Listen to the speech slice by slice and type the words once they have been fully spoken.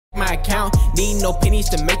count. Need no pennies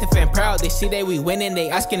to make the fan proud. They see that we winning, they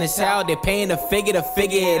asking us out. They paying the figure to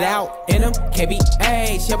figure it out. In them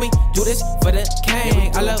KBA, shall we do this for the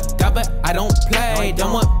king? I love God, but I don't play.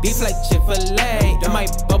 Don't want beef like Chick-fil-A. In my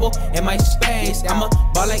bubble, in my space, I'ma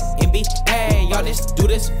ball like NBA. Y'all just do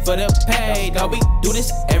this for the pay. Dog, we do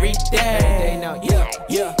this every day. Now,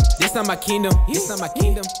 yeah. This not my kingdom. This not my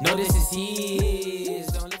kingdom. No, this is his.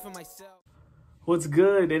 Don't live for myself. What's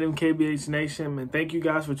good, NMKBH Nation? And thank you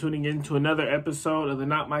guys for tuning in to another episode of the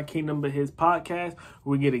Not My Kingdom But His podcast,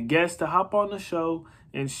 where we get a guest to hop on the show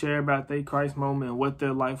and share about their Christ moment and what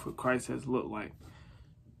their life with Christ has looked like.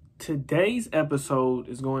 Today's episode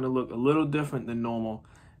is going to look a little different than normal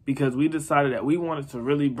because we decided that we wanted to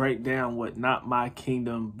really break down what Not My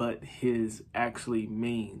Kingdom But His actually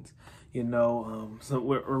means. So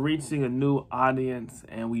we're reaching a new audience,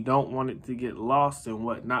 and we don't want it to get lost in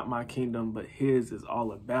what Not My Kingdom But His is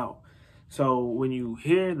all about. So when you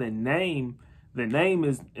hear the name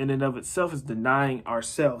is in and of itself is denying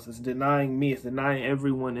ourselves. It's denying me. It's denying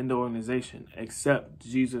everyone in the organization except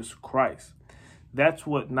Jesus Christ. That's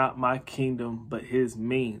what Not My Kingdom But His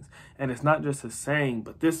means. And it's not just a saying,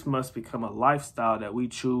 but this must become a lifestyle that we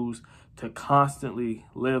choose to constantly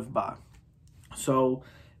live by. So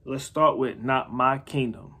let's start with Not My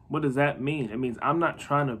Kingdom. What does that mean? It means I'm not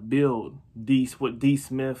trying to build what D.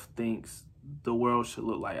 Smith thinks the world should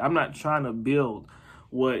look like. I'm not trying to build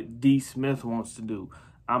what D. Smith wants to do.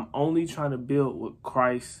 I'm only trying to build what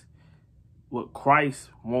Christ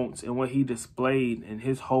wants and what he displayed in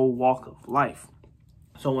his whole walk of life.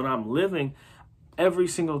 So when I'm living, every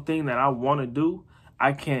single thing that I want to do,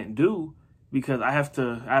 I can't do because I have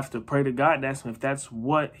to pray to God and ask him if that's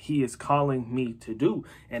what he is calling me to do.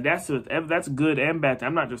 And that's good and bad.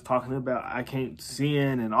 I'm not just talking about I can't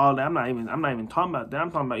sin and all that. I'm not even talking about that.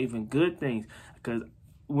 I'm talking about even good things, because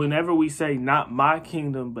whenever we say not my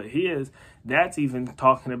kingdom but his, that's even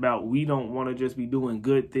talking about we don't want to just be doing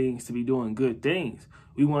good things to be doing good things.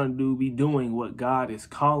 We want to be doing what God is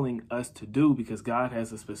calling us to do, because God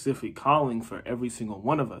has a specific calling for every single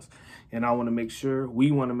one of us. And we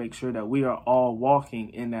want to make sure that we are all walking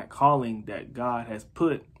in that calling that God has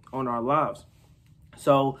put on our lives.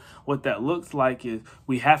 So what that looks like is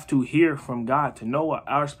we have to hear from God to know what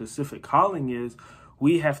our specific calling is.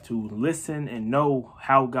 We have to listen and know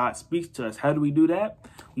how God speaks to us. How do we do that?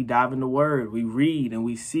 We dive in the Word, we read, and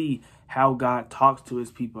we see how God talks to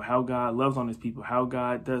his people, how God loves on his people, how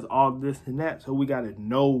God does all this and that. So we got to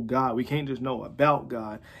know God. We can't just know about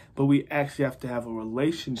God, but we actually have to have a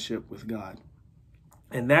relationship with God.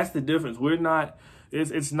 And that's the difference.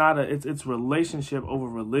 It's relationship over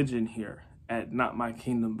religion here at Not My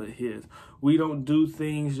Kingdom But His. We don't do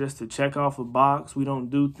things just to check off a box. We don't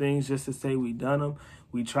do things just to say we done them.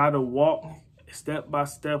 We try to walk step by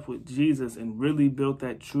step with Jesus and really build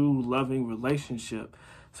that true loving relationship,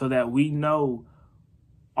 so that we know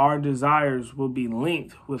our desires will be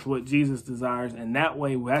linked with what Jesus desires. And that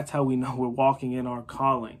way, that's how we know we're walking in our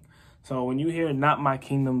calling. So when you hear Not My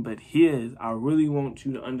Kingdom But His, I really want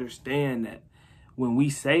you to understand that when we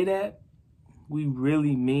say that, we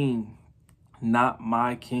really mean not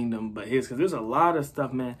my kingdom but his. Because there's a lot of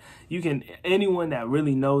stuff, man. Anyone that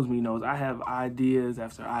really knows me knows I have ideas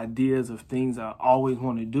after ideas of things I always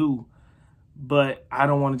want to do. But I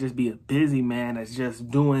don't want to just be a busy man that's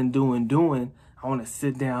just doing. I want to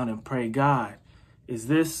sit down and pray, God, is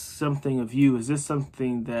this something of you? Is this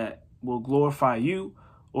something that will glorify you?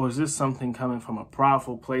 Or is this something coming from a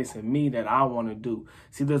prideful place in me that I want to do?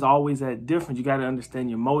 See, there's always that difference. You got to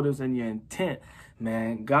understand your motives and your intent.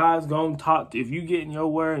 Man, God's going to talk to you. If you get in your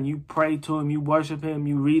word and you pray to him, you worship him,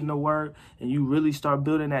 you read in the word, and you really start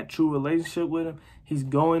building that true relationship with him, he's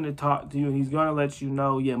going to talk to you and he's going to let you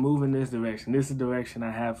know, move in this direction. This is the direction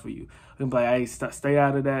I have for you. He'll be like, hey, stay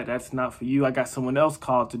out of that. That's not for you. I got someone else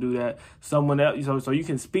called to do that. Someone else. So you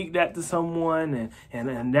can speak that to someone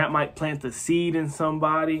and that might plant the seed in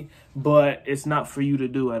somebody, but it's not for you to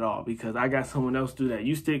do at all, because I got someone else do that.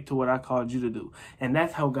 You stick to what I called you to do. And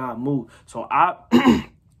that's how God moved.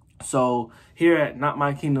 So here at Not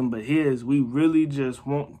My Kingdom But His, we really just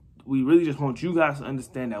want you guys to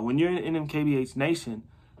understand that when you're in NMKBH Nation,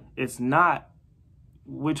 it's not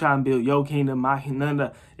we're trying to build your kingdom, my kingdom, none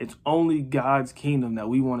of that. It's only God's kingdom that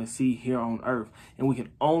we want to see here on earth. And we can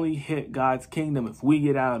only hit God's kingdom if we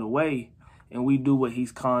get out of the way and we do what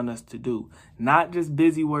he's calling us to do. Not just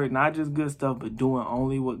busy work, not just good stuff, but doing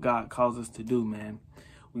only what God calls us to do, man.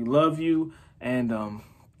 We love you, and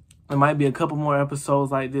there might be a couple more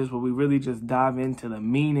episodes like this where we really just dive into the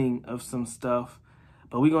meaning of some stuff.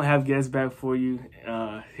 But we're going to have guests back for you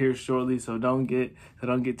here shortly, so don't get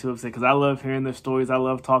too upset, because I love hearing their stories. I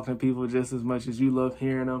love talking to people just as much as you love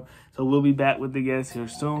hearing them. So we'll be back with the guests here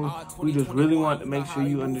soon. We just really want to make sure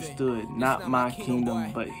you understood not my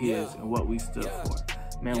kingdom, but his, and what we stood for.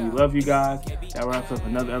 Man, we love you guys. That wraps up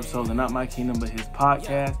another episode of Not My Kingdom, But His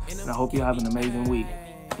podcast. And I hope you have an amazing week.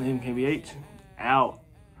 My name is KBH. Out.